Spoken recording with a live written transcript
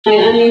Hi,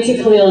 I'm Nancy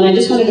Kaleel, and I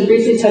just wanted to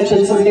briefly touch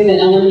on something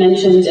that Ellen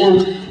mentioned.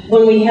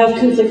 When we have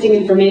conflicting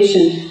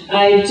information,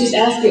 I just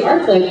asked the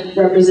ArcLight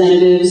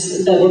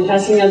representatives that were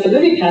passing out the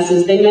movie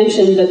passes. They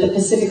mentioned that the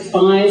Pacific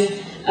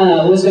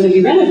 5 was going to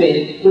be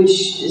renovated,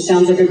 which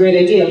sounds like a great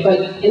idea.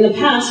 But in the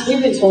past,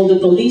 we've been told that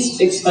the lease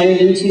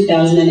expired in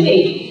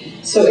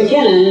 2008. So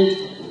again,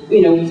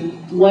 you know,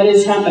 what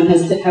has happened?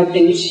 Have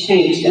things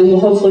changed? And we'll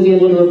hopefully be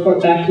able to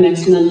report back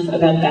next month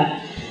about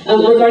that.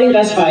 Regarding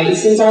Best Buy,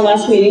 since our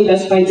last meeting,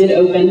 Best Buy did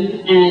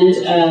open,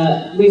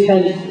 and we've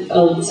had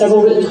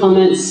several written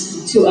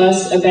comments to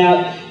us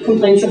about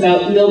complaints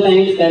about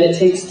Millbank, that it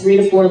takes 3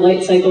 to 4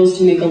 light cycles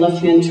to make a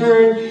left-hand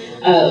turn.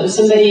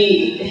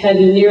 Somebody had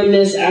a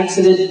near-miss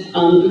accident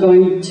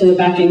going to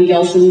back in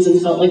Gelson's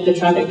and felt like the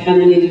traffic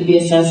pattern needed to be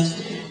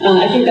assessed.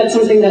 I think that's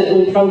something that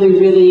will probably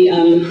really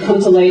come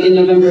to light in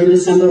November and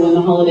December when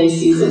the holiday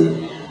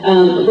season.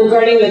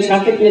 Regarding the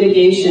traffic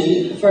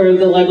mitigation for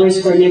the Library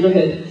Square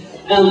neighborhood,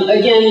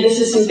 again, this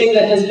is something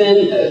that has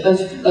been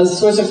a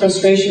source of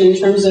frustration in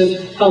terms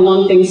of how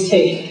long things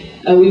take.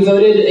 We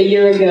voted a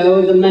year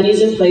ago, the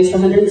money's in place,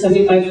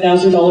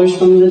 $175,000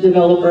 from the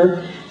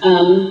developer.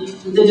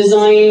 The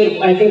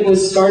design, I think,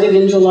 was started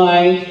in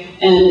July,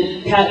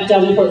 and Pat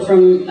Davenport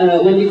from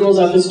Wendy Gould's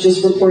office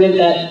just reported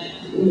that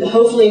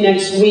hopefully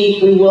next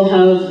week we will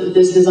have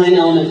this design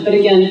element. But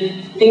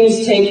again,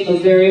 things take a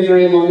very,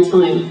 very long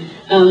time.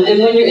 And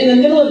when you're in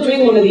the middle of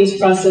doing one of these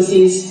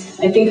processes,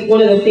 I think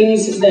one of the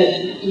things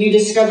that you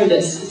discover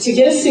this, to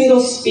get a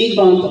single speed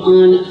bump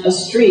on a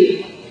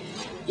street,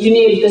 you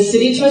need the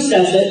city to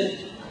assess it,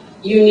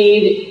 you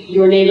need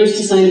your neighbors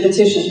to sign a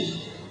petition.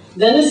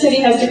 Then the city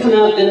has to come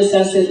out and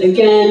assess it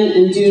again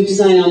and do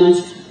design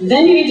elements.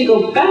 Then you need to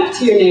go back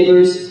to your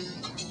neighbors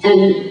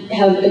and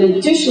have an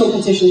additional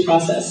petition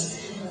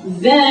process.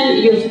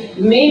 Then you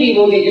maybe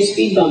will get your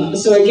speed bump.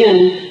 So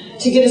again,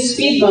 to get a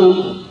speed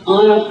bump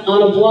on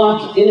a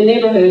block in a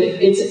neighborhood,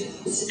 it's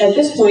at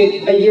this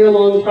point a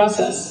year-long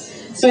process.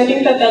 So I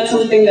think that that's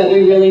something that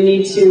we really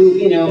need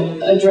to,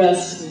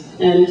 address.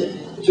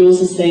 And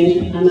Jules is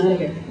saying, I'm out of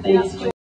here. Thanks.